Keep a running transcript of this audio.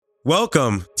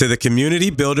Welcome to the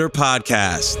Community Builder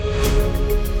Podcast.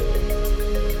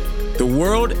 The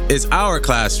world is our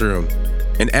classroom,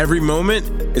 and every moment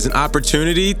is an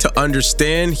opportunity to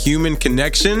understand human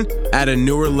connection at a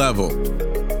newer level.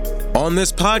 On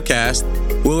this podcast,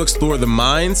 we'll explore the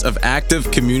minds of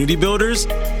active community builders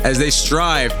as they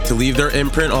strive to leave their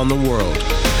imprint on the world.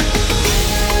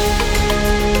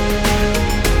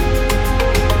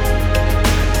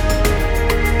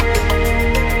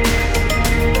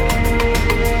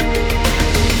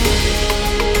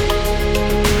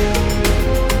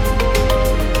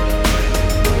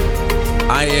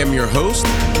 I am your host,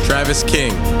 Travis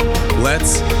King.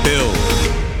 Let's build.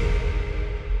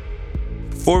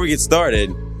 Before we get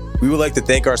started, we would like to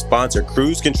thank our sponsor,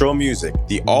 Cruise Control Music,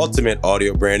 the ultimate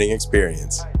audio branding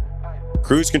experience.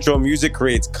 Cruise Control Music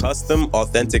creates custom,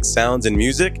 authentic sounds and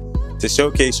music to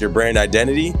showcase your brand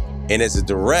identity and is a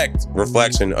direct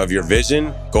reflection of your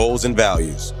vision, goals, and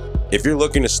values. If you're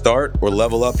looking to start or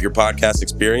level up your podcast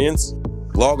experience,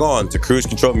 log on to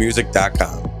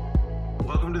cruisecontrolmusic.com.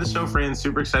 Welcome to the show, Fran.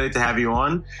 Super excited to have you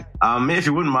on. If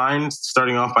you wouldn't mind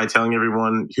starting off by telling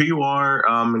everyone who you are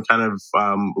and kind of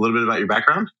a little bit about your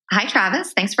background. Hi,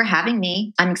 Travis. Thanks for having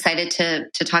me. I'm excited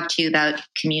to talk to you about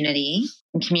community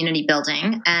and community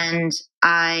building. And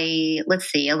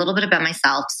let's see, a little bit about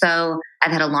myself. So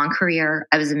I've had a long career.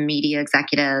 I was a media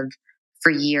executive for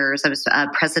years. I was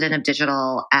president of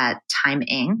digital at Time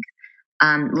Inc.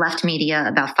 Left media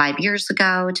about 5 years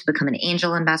ago to become an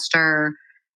angel investor.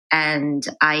 And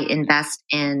I invest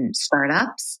in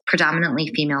startups,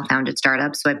 predominantly female-founded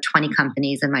startups. So I have 20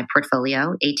 companies in my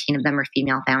portfolio. 18 of them are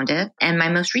female-founded. And my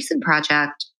most recent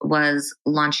project was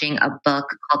launching a book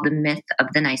called The Myth of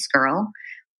the Nice Girl,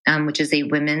 which is a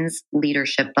women's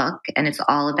leadership book. And it's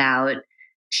all about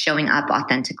showing up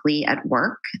authentically at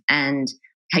work and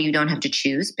how you don't have to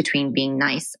choose between being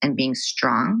nice and being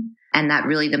strong. And that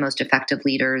really the most effective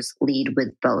leaders lead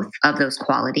with both of those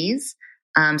qualities.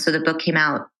 So the book came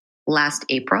out last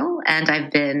April, and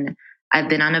I've been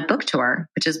on a book tour,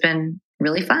 which has been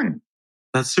really fun.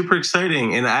 That's super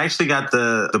exciting. And I actually got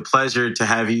the pleasure to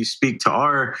have you speak to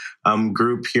our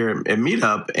group here at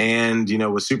Meetup, and,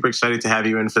 was super excited to have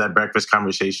you in for that breakfast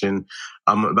conversation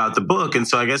about the book. And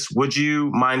so I guess, would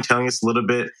you mind telling us a little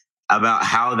bit about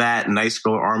how that Nice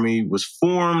Girl Army was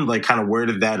formed? Like, kind of where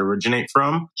did that originate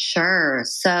from? Sure.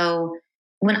 So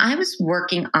when I was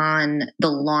working on the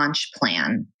launch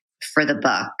plan for the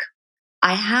book,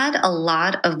 I had a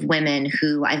lot of women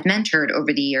who I've mentored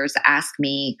over the years ask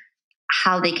me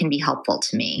how they can be helpful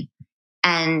to me.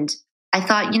 And I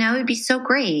thought, it would be so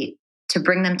great to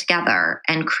bring them together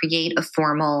and create a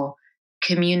formal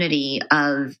community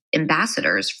of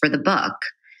ambassadors for the book.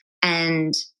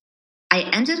 And I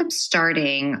ended up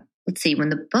starting, when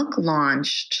the book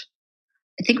launched,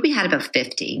 I think we had about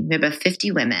 50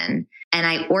 women, and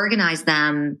I organized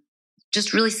them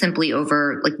just really simply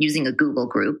over using a Google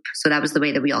group. So that was the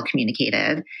way that we all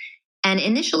communicated. And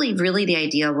initially, really the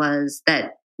idea was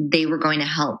that they were going to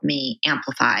help me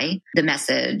amplify the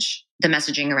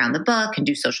messaging around the book and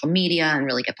do social media and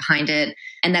really get behind it.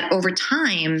 And that over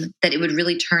time, that it would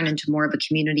really turn into more of a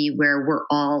community where we're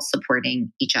all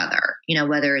supporting each other,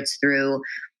 whether it's through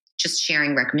just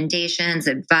sharing recommendations,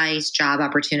 advice, job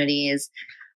opportunities.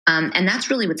 And that's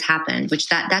really what's happened, which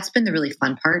that's been the really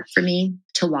fun part for me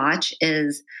to watch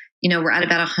is, we're at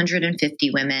about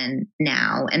 150 women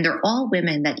now, and they're all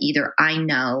women that either I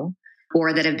know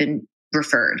or that have been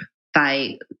referred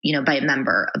by a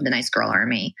member of the Nice Girl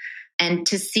Army. And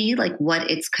to see what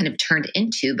it's kind of turned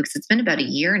into, because it's been about a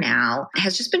year now,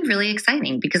 has just been really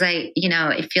exciting because I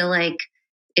feel like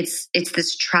it's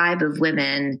this tribe of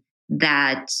women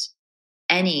that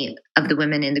any of the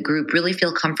women in the group really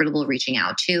feel comfortable reaching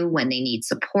out to when they need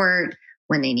support,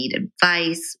 when they need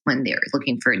advice, when they're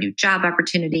looking for a new job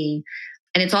opportunity.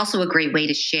 And it's also a great way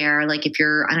to share, if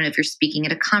you're speaking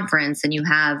at a conference and you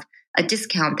have a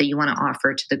discount that you want to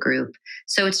offer to the group.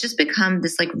 So it's just become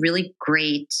this really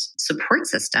great support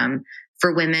system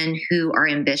for women who are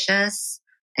ambitious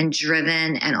and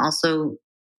driven and also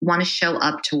want to show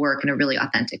up to work in a really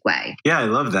authentic way. Yeah, I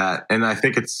love that. And I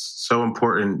think it's so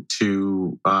important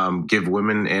to give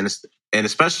women and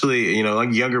especially,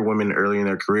 younger women early in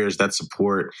their careers, that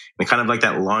support and kind of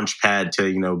that launch pad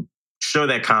to, show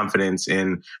that confidence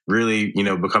and really,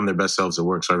 become their best selves at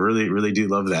work. So I really, really do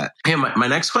love that. Hey, my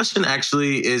next question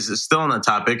actually is still on that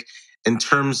topic in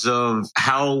terms of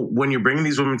how, when you're bringing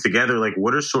these women together,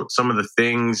 what are some of the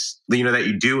things, that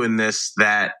you do in this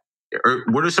or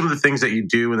what are some of the things that you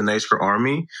do in the Nice Girl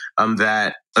Army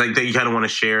that you kind of want to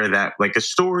share, that a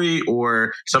story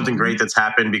or something great that's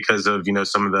happened because of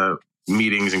some of the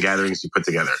meetings and gatherings you put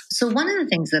together? So one of the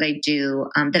things that I do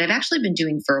that I've actually been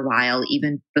doing for a while,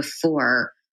 even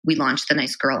before we launched the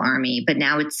Nice Girl Army, but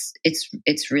now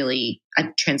it's really,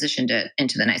 I've transitioned it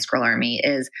into the Nice Girl Army,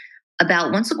 is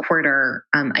about once a quarter,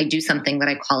 I do something that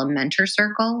I call a mentor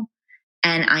circle.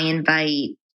 And I invite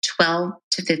 12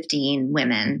 to 15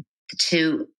 women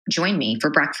to join me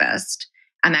for breakfast.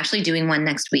 I'm actually doing one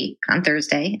next week on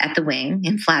Thursday at the Wing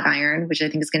in Flatiron, which I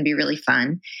think is going to be really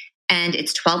fun. And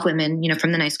it's 12 women,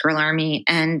 from the Nice Girl Army.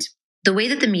 And the way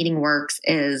that the meeting works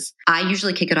is I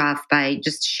usually kick it off by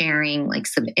just sharing like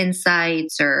some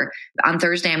insights, or on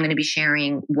Thursday, I'm going to be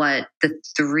sharing what the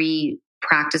 3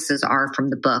 practices are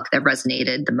from the book that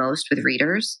resonated the most with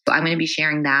readers. So I'm going to be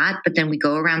sharing that, but then we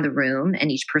go around the room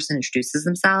and each person introduces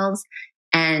themselves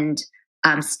and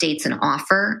states an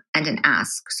offer and an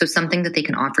ask. So something that they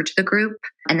can offer to the group,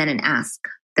 and then an ask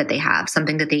that they have,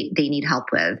 something that they need help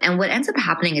with. And what ends up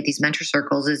happening at these mentor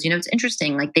circles is, it's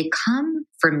interesting, like they come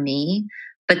for me,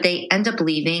 but they end up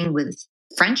leaving with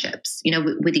friendships,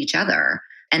 with each other.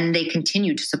 And they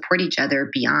continue to support each other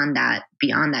beyond that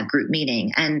group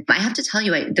meeting. And I have to tell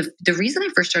you, the reason I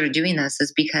first started doing this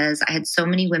is because I had so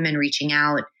many women reaching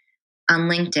out on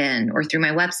LinkedIn or through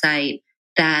my website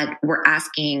that were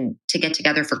asking to get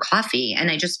together for coffee.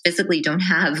 And I just physically don't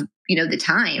have, the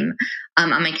time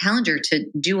on my calendar to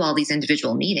do all these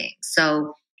individual meetings.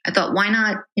 So I thought, why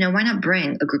not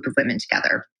bring a group of women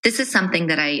together? This is something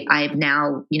that I've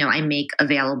now, I make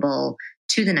available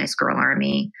to the Nice Girl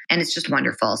Army. And it's just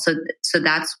wonderful. So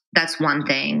that's one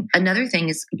thing. Another thing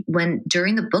is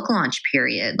during the book launch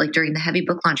period, like during the heavy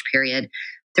book launch period,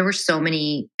 there were so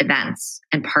many events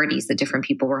and parties that different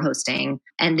people were hosting.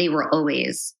 And they were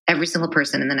always, every single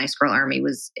person in the Nice Girl Army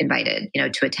was invited,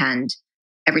 to attend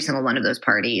every single one of those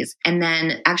parties. And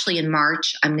then actually in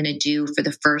March, I'm going to do for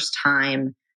the first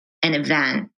time an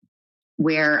event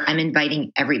where I'm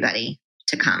inviting everybody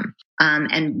to come.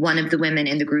 And one of the women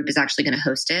in the group is actually going to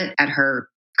host it at her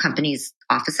company's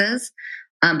offices.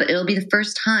 But it'll be the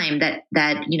first time that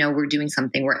we're doing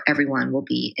something where everyone will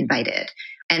be invited.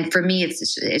 And for me,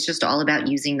 it's just all about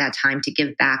using that time to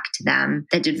give back to them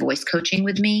that did voice coaching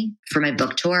with me for my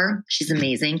book tour. She's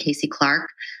amazing, Casey Clark.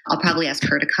 I'll probably ask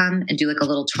her to come and do like a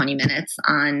little 20 minutes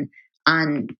on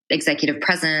executive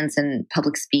presence and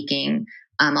public speaking.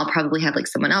 I'll probably have like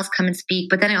someone else come and speak.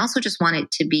 But then I also just want it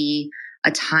to be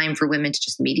a time for women to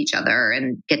just meet each other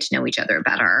and get to know each other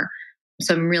better.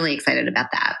 So I'm really excited about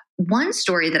that. One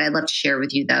story that I'd love to share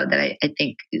with you, though, that I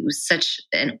think it was such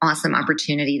an awesome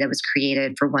opportunity that was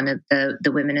created for one of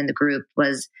the women in the group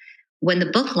was when the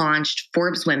book launched,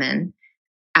 Forbes Women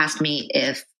asked me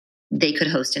if they could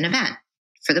host an event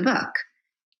for the book.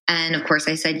 And of course,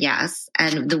 I said yes.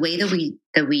 And the way that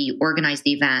we organized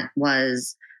the event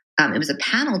was it was a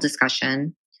panel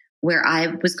discussion where I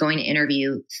was going to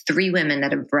interview 3 women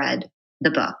that have read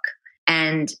the book.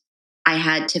 And I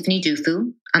had Tiffany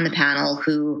Dufu on the panel,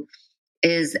 who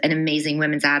is an amazing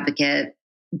women's advocate,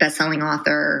 best-selling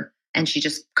author, and she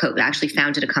just actually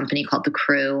founded a company called The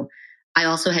Crew. I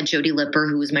also had Jody Lipper,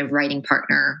 who was my writing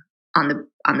partner on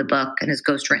the book and has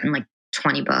ghostwritten like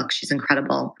 20 books. She's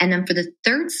incredible. And then for the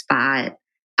 3rd spot,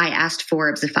 I asked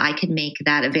Forbes if I could make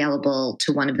that available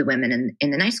to one of the women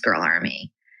in the Nice Girl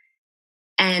Army.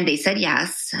 And they said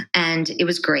yes. And it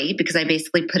was great because I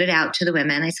basically put it out to the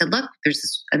women. I said, look, there's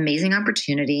this amazing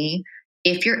opportunity.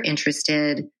 If you're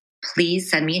interested, please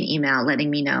send me an email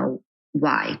letting me know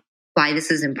why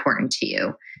this is important to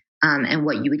you and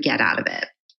what you would get out of it.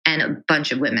 And a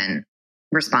bunch of women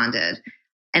responded.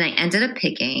 And I ended up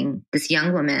picking this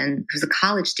young woman who's a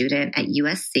college student at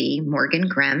USC, Morgan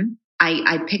Grimm.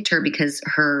 I picked her because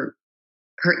her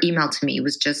email to me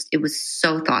was it was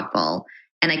so thoughtful.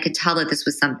 And I could tell that this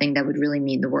was something that would really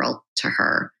mean the world to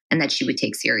her and that she would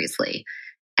take seriously.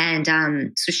 And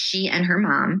so she and her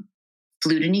mom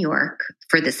flew to New York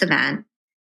for this event.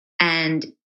 And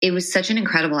it was such an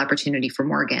incredible opportunity for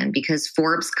Morgan because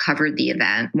Forbes covered the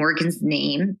event. Morgan's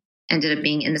name ended up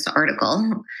being in this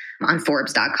article on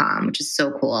Forbes.com, which is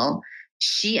so cool.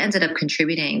 She ended up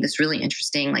contributing this really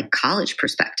interesting like college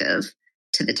perspective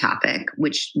to the topic,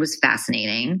 which was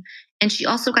fascinating. And she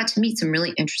also got to meet some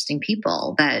really interesting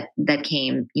people that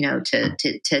came, to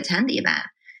attend the event.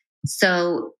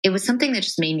 So it was something that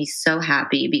just made me so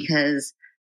happy because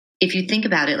if you think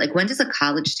about it, like when does a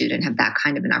college student have that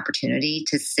kind of an opportunity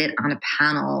to sit on a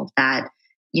panel that,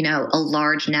 a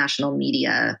large national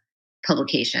media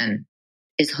publication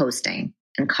is hosting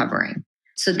and covering?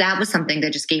 So that was something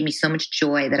that just gave me so much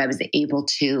joy that I was able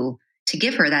to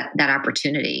give her that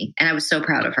opportunity. And I was so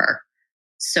proud of her.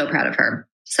 So proud of her.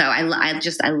 So I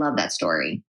love that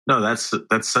story. No, that's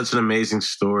such an amazing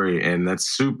story, and that's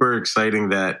super exciting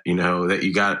that that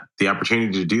you got the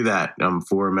opportunity to do that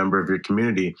for a member of your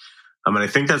community. And I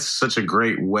think that's such a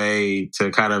great way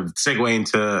to kind of segue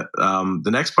into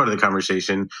the next part of the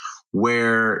conversation,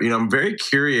 where I'm very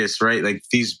curious, right? Like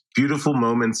these beautiful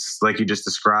moments, like you just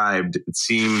described,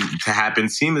 seem to happen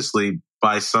seamlessly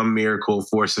by some miracle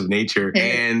force of nature,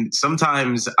 and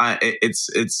sometimes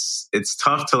it's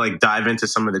tough to like dive into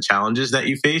some of the challenges that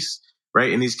you face,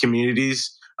 right, in these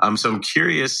communities. So I'm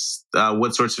curious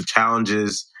what sorts of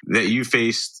challenges that you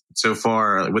faced so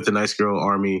far with the Nice Girl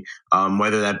Army,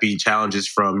 whether that be challenges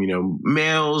from,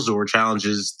 males or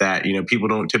challenges that, people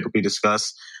don't typically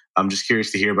discuss. I'm just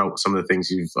curious to hear about some of the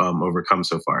things you've overcome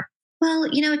so far. Well,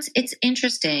 it's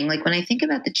interesting. Like when I think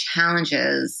about the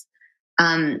challenges,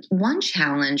 one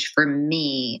challenge for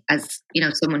me as,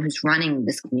 someone who's running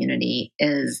this community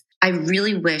is I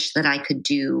really wish that I could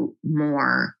do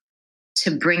more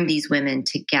to bring these women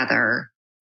together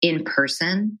in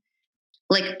person.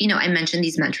 Like, I mentioned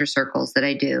these mentor circles that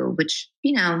I do, which,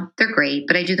 they're great,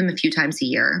 but I do them a few times a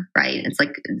year, right?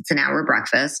 It's an hour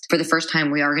breakfast. For the first time,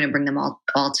 we are going to bring them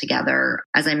all together,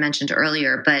 as I mentioned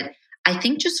earlier. But I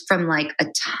think just from like a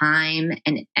time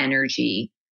and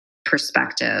energy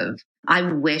perspective, I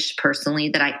wish personally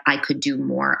that I could do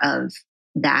more of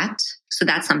that. So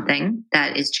that's something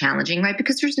that is challenging, right?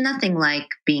 Because there's nothing like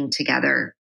being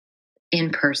together in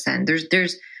person. There's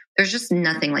just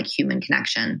nothing like human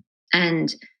connection.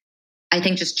 And I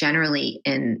think just generally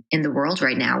in the world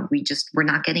right now, we're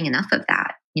not getting enough of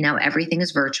that. Everything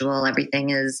is virtual, everything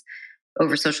is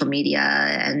over social media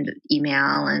and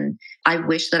email. And I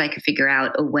wish that I could figure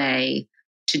out a way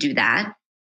to do that.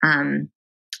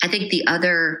 I think the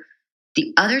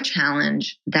other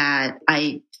challenge that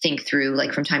I think through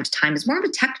like from time to time is more of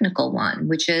a technical one,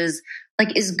 which is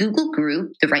like, is Google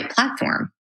Group the right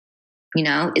platform?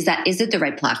 Is it the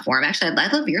right platform? Actually,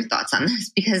 I'd love your thoughts on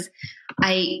this because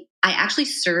I actually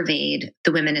surveyed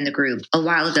the women in the group a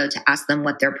while ago to ask them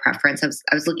what their preference. I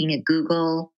was looking at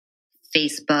Google,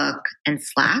 Facebook, and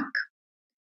Slack,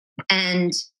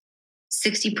 and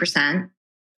 60%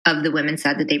 of the women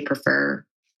said that they prefer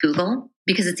Google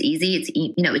because it's easy.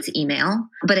 It's email.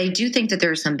 But I do think that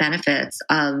there are some benefits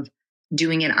of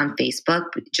doing it on Facebook,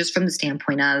 just from the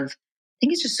standpoint of, I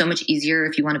think it's just so much easier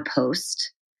if you want to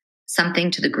post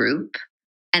something to the group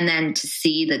and then to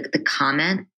see the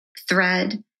comment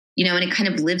thread, and it kind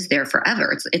of lives there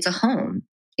forever. It's a home,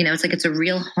 it's a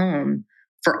real home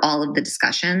for all of the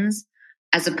discussions,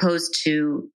 as opposed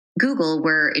to Google,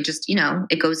 where it just,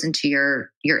 it goes into your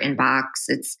inbox.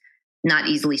 It's not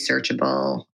easily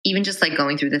searchable. Even just like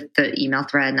going through the email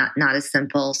thread, not as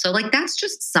simple. So like, that's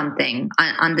just something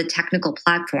on the technical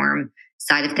platform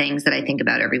side of things that I think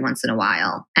about every once in a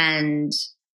while. And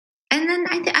then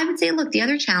I would say, look, the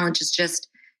other challenge is just,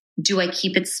 do I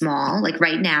keep it small? Like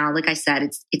right now, like I said,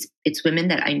 it's women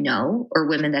that I know or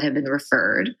women that have been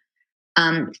referred.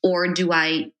 Or do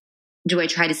I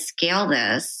try to scale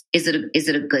this? Is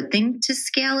it a good thing to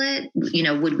scale it?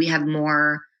 Would we have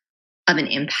more of an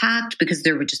impact because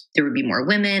there would be more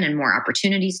women and more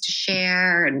opportunities to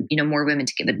share and, more women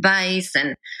to give advice,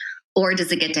 or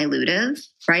does it get dilutive?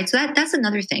 Right. So that's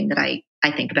another thing that I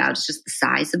think about is just the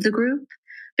size of the group,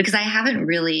 because I haven't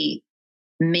really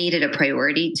made it a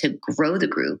priority to grow the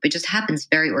group. It just happens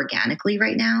very organically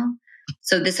right now.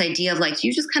 So this idea of like, do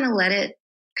you just kind of let it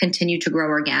continue to grow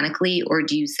organically, or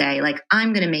do you say like,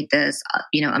 I'm going to make this,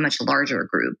 a much larger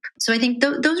group? So I think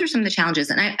those are some of the challenges.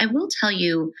 And I will tell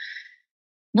you,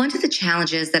 one of the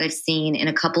challenges that I've seen in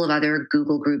a couple of other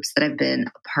Google groups that I've been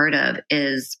a part of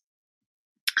is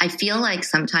I feel like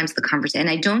sometimes the conversation, and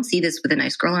I don't see this with the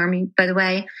Nice Girl Army, by the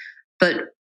way,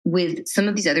 but with some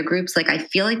of these other groups, like I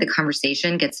feel like the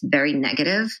conversation gets very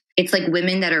negative. It's like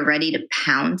women that are ready to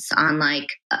pounce on like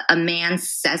a man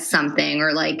says something,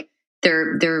 or like they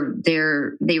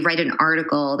write an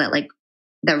article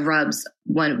that rubs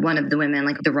one of the women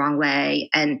like the wrong way,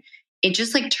 and it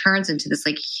just like turns into this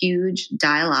like huge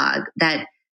dialogue that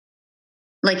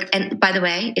like, and by the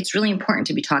way, it's really important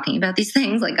to be talking about these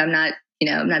things. Like I'm not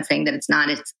saying that it's not.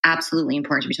 It's absolutely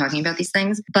important to be talking about these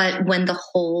things. But when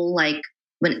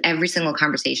when every single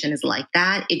conversation is like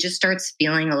that, it just starts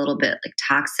feeling a little bit like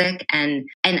toxic. And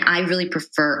I really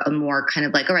prefer a more kind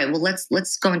of like, all right, well,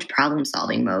 let's go into problem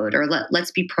solving mode, or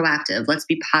let's be proactive. Let's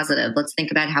be positive. Let's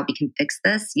think about how we can fix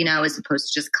this, as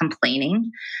opposed to just complaining.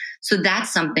 So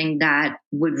that's something that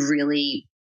would really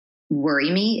worry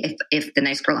me if the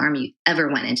Nice Girl Army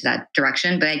ever went into that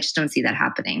direction, but I just don't see that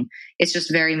happening. It's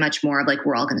just very much more of like,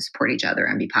 we're all going to support each other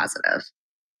and be positive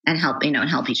and help, and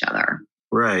help each other.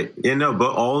 Right.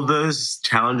 But all of those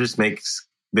challenges makes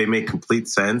they make complete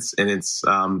sense. And it's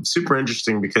super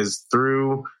interesting because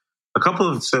through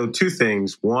two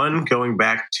things. One, going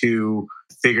back to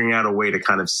figuring out a way to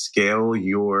kind of scale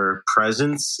your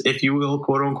presence, if you will,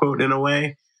 quote unquote, in a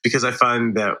way. Because I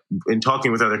find that in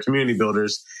talking with other community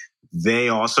builders, they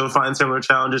also find similar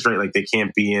challenges, right? Like they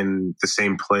can't be in the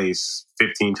same place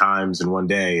 15 times in one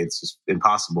day. It's just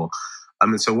impossible.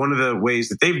 And so one of the ways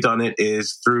that they've done it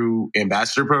is through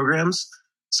ambassador programs.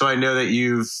 So I know that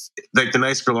like the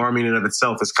Nice Girl Army in and of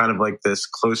itself is kind of like this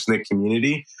close-knit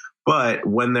community. But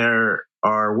when there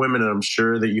are women, and I'm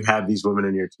sure that you have these women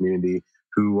in your community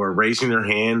who are raising their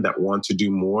hand that want to do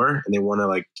more and they want to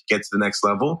like get to the next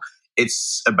level,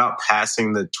 it's about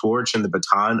passing the torch and the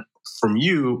baton from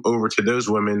you over to those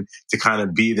women to kind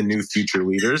of be the new future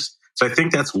leaders. So I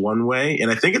think that's one way.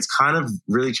 And I think it's kind of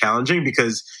really challenging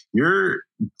because you're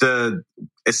the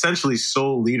essentially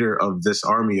sole leader of this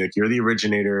army. Like you're the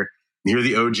originator, you're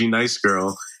the OG Nice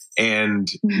Girl. And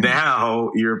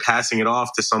now you're passing it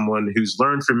off to someone who's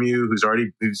learned from you,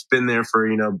 who's been there for,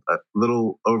 a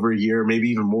little over a year, maybe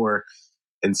even more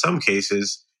in some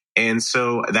cases. And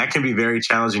so that can be very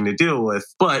challenging to deal with,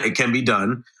 but it can be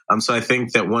done. So I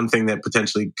think that one thing that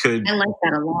potentially could... I like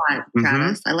that a lot,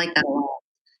 Travis. I like that a lot.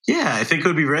 Yeah, I think it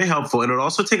would be very helpful. And it would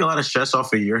also take a lot of stress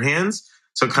off of your hands.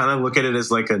 So kind of look at it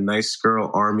as like a Nice Girl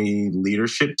Army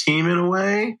leadership team in a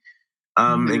way.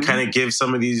 And kind of give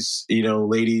some of these,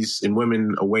 ladies and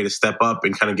women a way to step up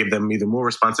and kind of give them either more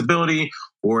responsibility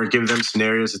or give them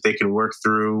scenarios that they can work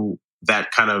through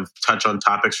that kind of touch on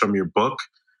topics from your book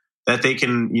that they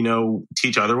can,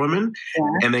 teach other women,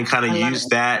 and then kind of use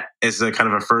that as a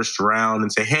kind of a first round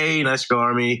and say, hey, Nice Girl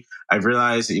Army, I've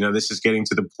realized, this is getting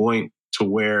to the point to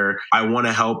where I want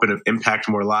to help and impact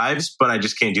more lives, but I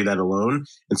just can't do that alone.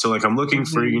 And so like, I'm looking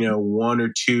for, one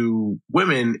or two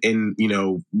women in,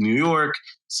 New York,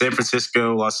 San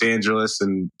Francisco, Los Angeles,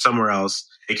 and somewhere else.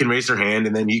 They can raise their hand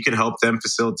and then you can help them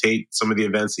facilitate some of the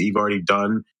events that you've already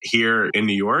done here in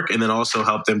New York, and then also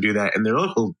help them do that in their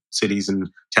local cities and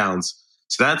towns.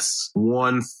 So that's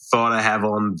one thought I have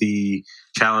on the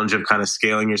challenge of kind of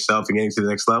scaling yourself and getting to the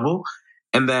next level.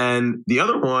 And then the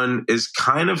other one is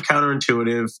kind of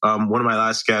counterintuitive. One of my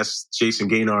last guests, Jason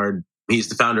Gaynard, he's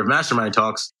the founder of Mastermind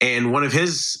Talks. And one of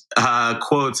his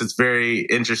quotes that's very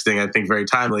interesting, I think very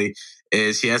timely,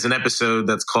 is he has an episode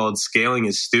that's called Scaling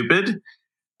is Stupid,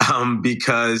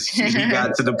 because he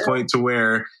got to the point to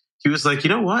where he was like, you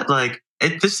know what? Like,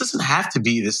 this doesn't have to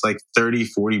be this like $30,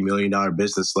 $40 million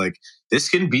business. Like this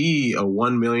can be a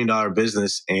 $1 million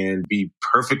business and be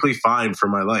perfectly fine for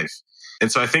my life.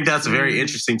 And so I think that's a very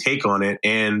interesting take on it.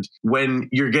 And when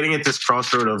you're getting at this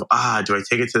crossroad of, do I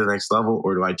take it to the next level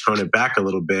or do I tone it back a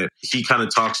little bit? He kind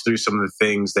of talks through some of the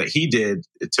things that he did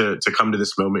to come to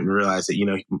this moment and realize that, you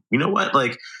know what,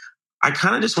 like I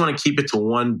kind of just want to keep it to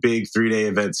one big 3-day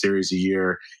event series a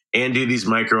year and do these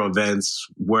micro events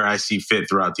where I see fit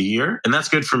throughout the year. And that's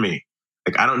good for me.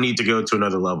 Like I don't need to go to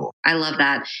another level. I love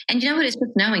that. And you know what? It's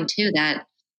just knowing too that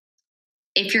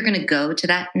if you're going to go to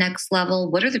that next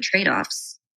level, what are the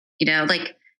trade-offs?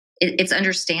 Like it's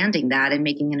understanding that and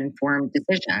making an informed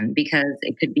decision, because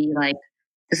it could be like,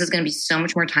 this is going to be so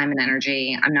much more time and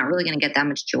energy. I'm not really going to get that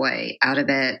much joy out of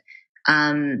it.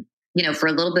 For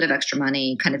a little bit of extra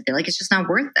money, kind of feel like it's just not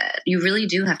worth it. You really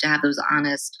do have to have those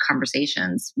honest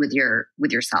conversations with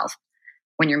yourself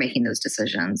when you're making those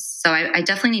decisions. So I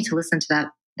definitely need to listen to that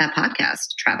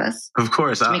podcast, Travis. Of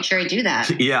course. Make sure I do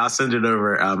that. Yeah, I'll send it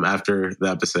over after the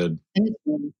episode.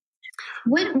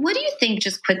 What do you think,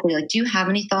 just quickly, like, do you have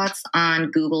any thoughts on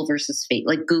Google versus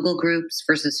like Google groups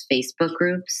versus Facebook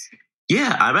groups?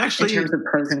 Yeah, I'm actually... in terms of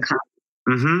pros and cons.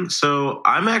 So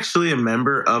I'm actually a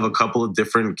member of a couple of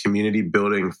different community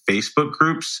building Facebook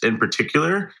groups in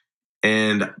particular.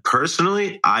 And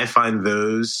personally, I find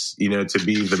those, to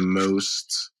be the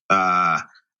most...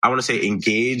 I want to say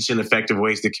engaged and effective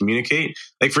ways to communicate.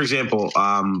 Like, for example,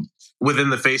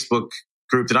 within the Facebook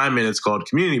group that I'm in, it's called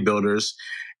Community Builders.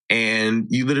 And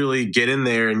you literally get in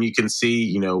there and you can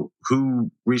see,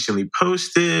 who recently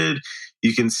posted.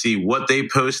 You can see what they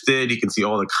posted. You can see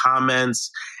all the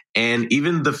comments. And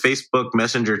even the Facebook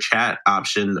Messenger chat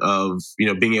option of,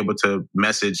 being able to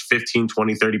message 15,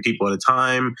 20, 30 people at a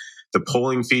time. The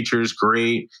polling feature is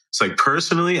great. It's like,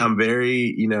 personally, I'm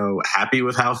very, happy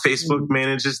with how Facebook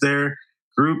manages their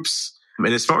groups.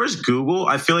 And as far as Google,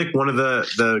 I feel like one of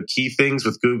the key things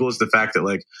with Google is the fact that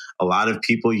like a lot of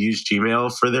people use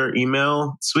Gmail for their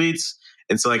email suites.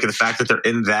 And so like the fact that they're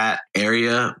in that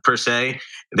area per se,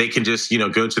 they can just,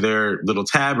 go to their little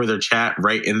tab or their chat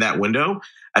right in that window.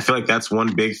 I feel like that's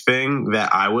one big thing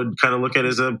that I would kind of look at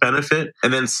as a benefit.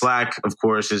 And then Slack, of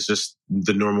course, is just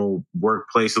the normal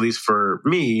workplace. At least for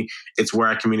me, it's where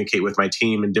I communicate with my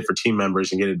team and different team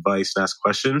members and get advice and ask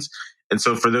questions. And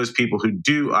so for those people who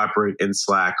do operate in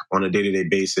Slack on a day-to-day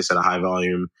basis at a high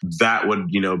volume, that would,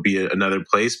 be another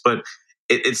place. But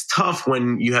it's tough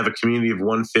when you have a community of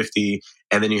 150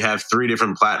 and then you have 3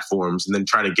 different platforms and then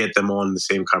try to get them on the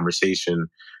same conversation.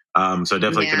 So I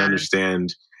definitely can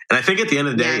understand. And I think at the end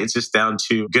of the day, it's just down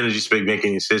to going to just make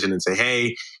a decision and say,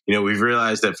 hey, we've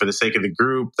realized that for the sake of the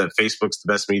group, that Facebook's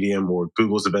the best medium or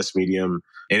Google's the best medium.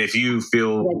 And if you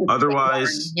feel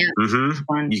otherwise,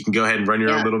 you can go ahead and run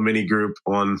your own little mini group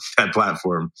on that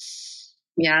platform.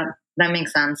 Yeah, that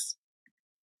makes sense.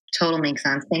 Total makes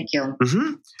sense. Thank you.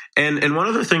 Mm-hmm. And one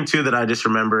other thing too that I just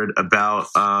remembered about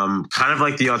kind of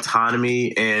like the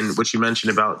autonomy and what you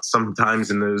mentioned about sometimes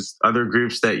in those other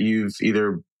groups that you've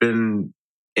either been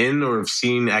in or have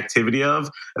seen activity of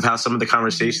how some of the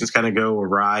conversations kind of go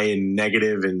awry and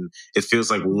negative, and it feels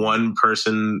like one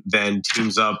person then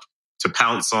teams up to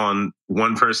pounce on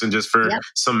one person just for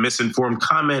some misinformed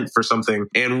comment for something.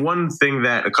 And one thing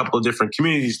that a couple of different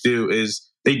communities do is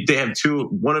they have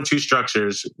one of two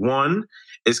structures. One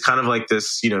is kind of like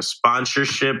this,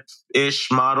 sponsorship-ish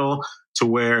model to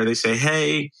where they say,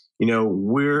 hey,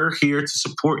 we're here to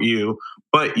support you,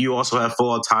 but you also have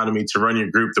full autonomy to run your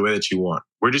group the way that you want.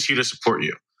 We're just here to support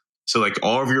you. So like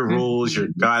all of your rules, your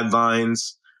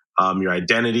guidelines, your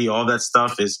identity, all that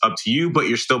stuff is up to you, but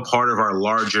you're still part of our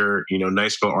larger,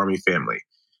 Nice Girl Army family.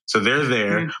 So they're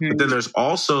there. But then there's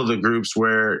also the groups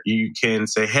where you can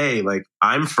say, hey, like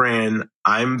I'm Fran,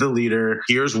 I'm the leader.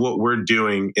 Here's what we're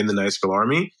doing in the Nice Girl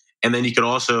Army. And then you could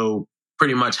also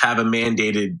pretty much have a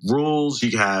mandated rules.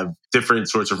 You have different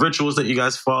sorts of rituals that you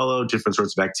guys follow, different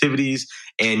sorts of activities,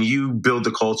 and you build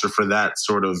the culture for that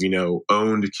sort of,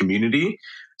 owned community.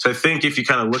 So I think if you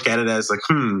kind of look at it as like,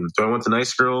 do I want the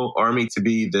Nice Girl Army to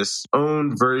be this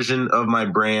owned version of my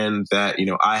brand that,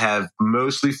 I have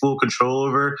mostly full control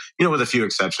over, with a few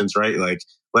exceptions, right? Like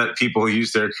let people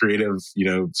use their creative,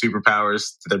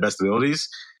 superpowers to their best abilities.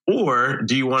 Or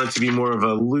do you want it to be more of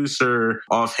a looser,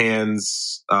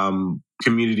 offhands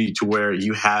community to where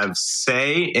you have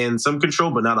say and some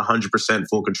control, but not 100%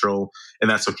 full control, and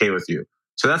that's okay with you?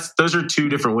 So those are two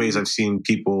different ways I've seen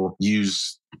people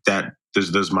use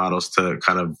those models to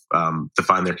kind of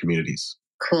define their communities.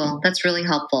 Cool. That's really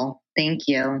helpful. Thank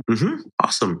you.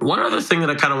 Awesome. One other thing that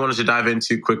I kind of wanted to dive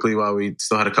into quickly while we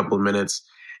still had a couple of minutes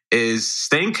is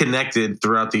staying connected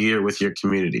throughout the year with your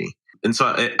community. And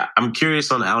so I'm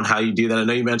curious on how you do that. I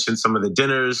know you mentioned some of the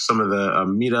dinners, some of the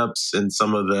meetups, and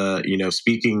some of the,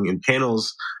 speaking and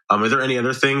panels. Are there any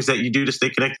other things that you do to stay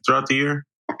connected throughout the year?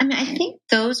 I mean, I think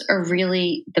those are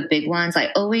really the big ones. I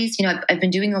always, I've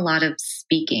been doing a lot of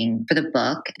speaking for the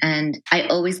book, and I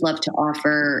always love to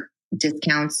offer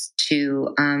discounts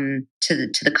to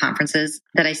the conferences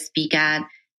that I speak at.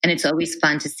 And it's always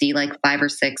fun to see like 5 or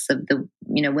 6 of the,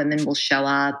 women will show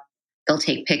up. They'll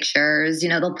take pictures,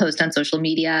 they'll post on social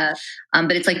media,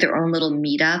 but it's like their own little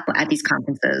meetup at these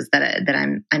conferences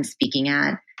that I'm speaking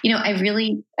at.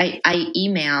 I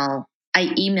email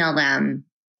them.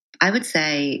 I would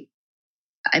say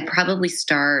I probably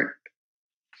start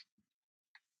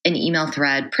an email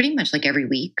thread pretty much like every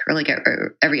week or like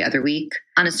every other week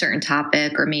on a certain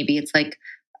topic, or maybe it's like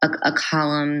a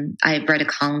column. I write a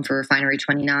column for Refinery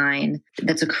 29.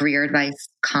 That's a career advice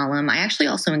column. I actually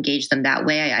also engage them that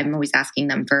way. I'm always asking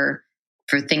them for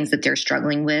things that they're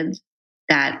struggling with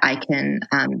that I can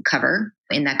cover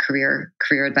in that career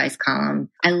advice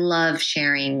column. I love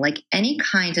sharing like any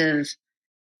kind of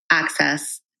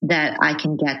access that I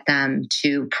can get them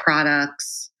to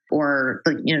products or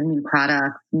like, new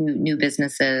products, new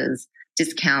businesses,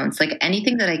 discounts, like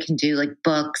anything that I can do, like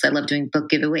books. I love doing book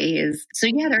giveaways. So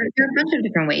yeah, there are a bunch of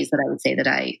different ways that I would say that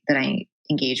I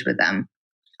engage with them.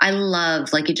 I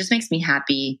love, like, it just makes me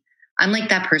happy. I'm like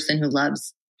that person who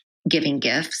loves giving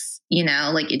gifts,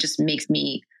 like it just makes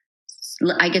me,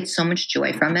 I get so much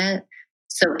joy from it.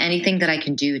 So anything that I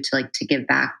can do to give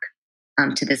back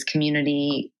to this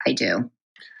community, I do.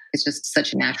 It's just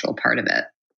such a natural part of it.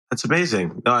 That's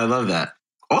amazing. No, I love that.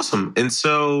 Awesome. And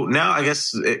so now I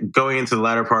guess going into the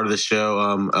latter part of the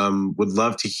show, would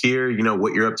love to hear,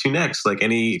 what you're up to next, like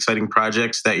any exciting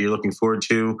projects that you're looking forward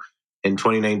to in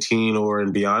 2019 or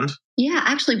and beyond. Yeah,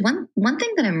 actually one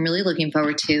thing that I'm really looking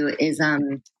forward to is,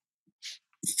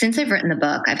 since I've written the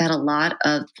book, I've had a lot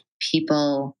of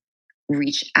people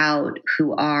reach out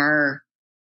who are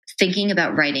thinking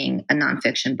about writing a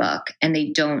nonfiction book and they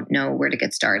don't know where to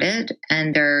get started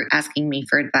and they're asking me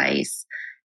for advice.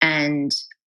 And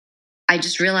I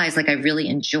just realized like I really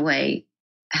enjoy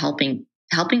helping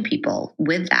people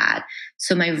with that.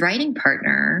 So my writing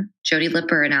partner, Jody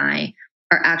Lipper, and I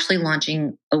are actually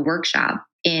launching a workshop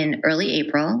in early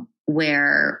April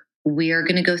where we are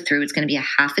going to go through, it's going to be a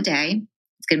half a day.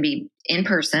 It's going to be in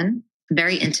person,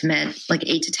 very intimate, like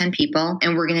 8 to 10 people.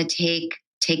 And we're going to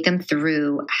take them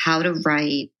through how to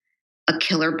write a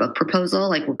killer book proposal.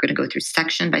 Like we're going to go through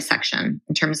section by section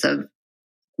in terms of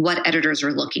what editors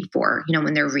are looking for,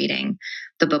 when they're reading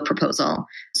the book proposal.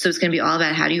 So it's going to be all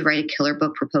about how do you write a killer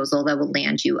book proposal that will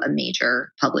land you a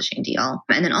major publishing deal.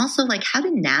 And then also like how to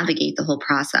navigate the whole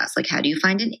process. Like how do you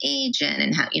find an agent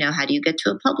and how do you get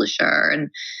to a publisher? And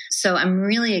so I'm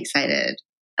really excited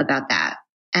about that.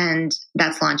 And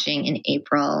that's launching in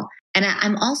April. And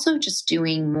I'm also just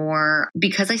doing more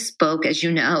because I spoke at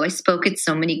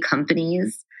so many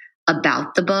companies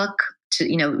about the book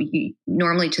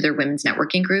normally to their women's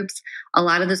networking groups. A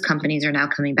lot of those companies are now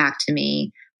coming back to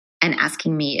me and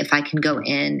asking me if I can go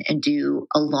in and do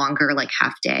a longer, like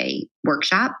half day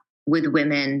workshop with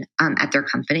women at their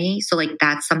company. So like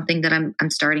that's something that I'm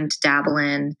starting to dabble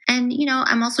in. And,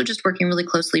 I'm also just working really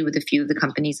closely with a few of the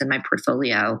companies in my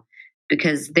portfolio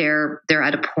because they're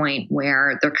at a point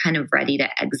where they're kind of ready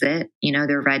to exit.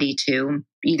 They're ready to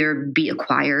either be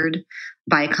acquired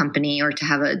by a company or to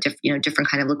have a different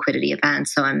kind of liquidity event.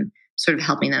 So I'm sort of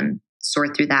helping them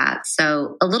sort through that.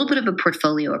 So a little bit of a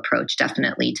portfolio approach,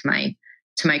 definitely to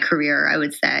my career, I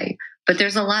would say. But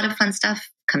there's a lot of fun stuff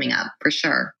coming up for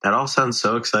sure. That all sounds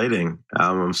so exciting.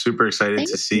 I'm super excited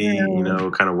to see,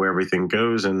 kind of where everything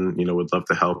goes and, would love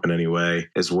to help in any way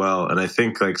as well. And I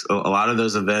think like a lot of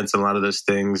those events and a lot of those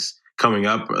things coming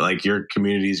up, like your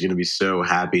community is going to be so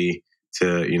happy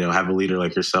to, have a leader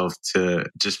like yourself to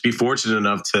just be fortunate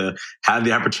enough to have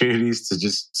the opportunities to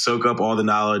just soak up all the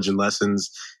knowledge and lessons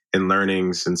and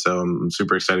learnings. And so I'm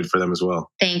super excited for them as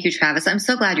well. Thank you, Travis. I'm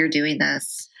so glad you're doing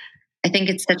this. I think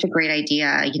it's such a great idea.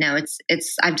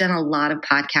 I've done a lot of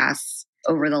podcasts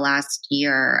over the last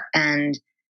year, and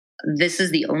this is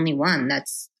the only one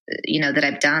that's, that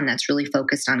I've done that's really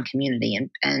focused on community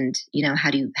and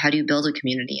how do you build a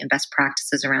community and best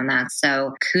practices around that.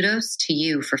 So kudos to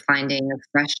you for finding a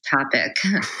fresh topic.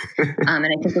 And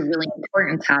I think a really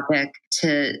important topic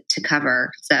to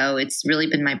cover. So it's really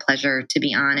been my pleasure to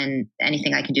be on, and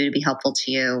anything I can do to be helpful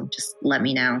to you, just let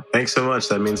me know. Thanks so much.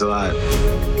 That means a lot.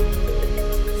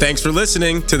 Thanks for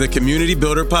listening to the Community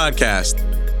Builder Podcast.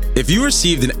 If you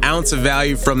received an ounce of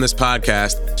value from this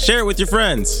podcast, share it with your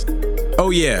friends. Oh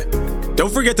yeah,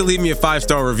 don't forget to leave me a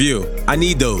 5-star review. I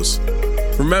need those.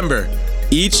 Remember,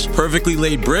 each perfectly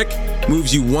laid brick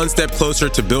moves you one step closer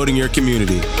to building your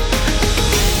community.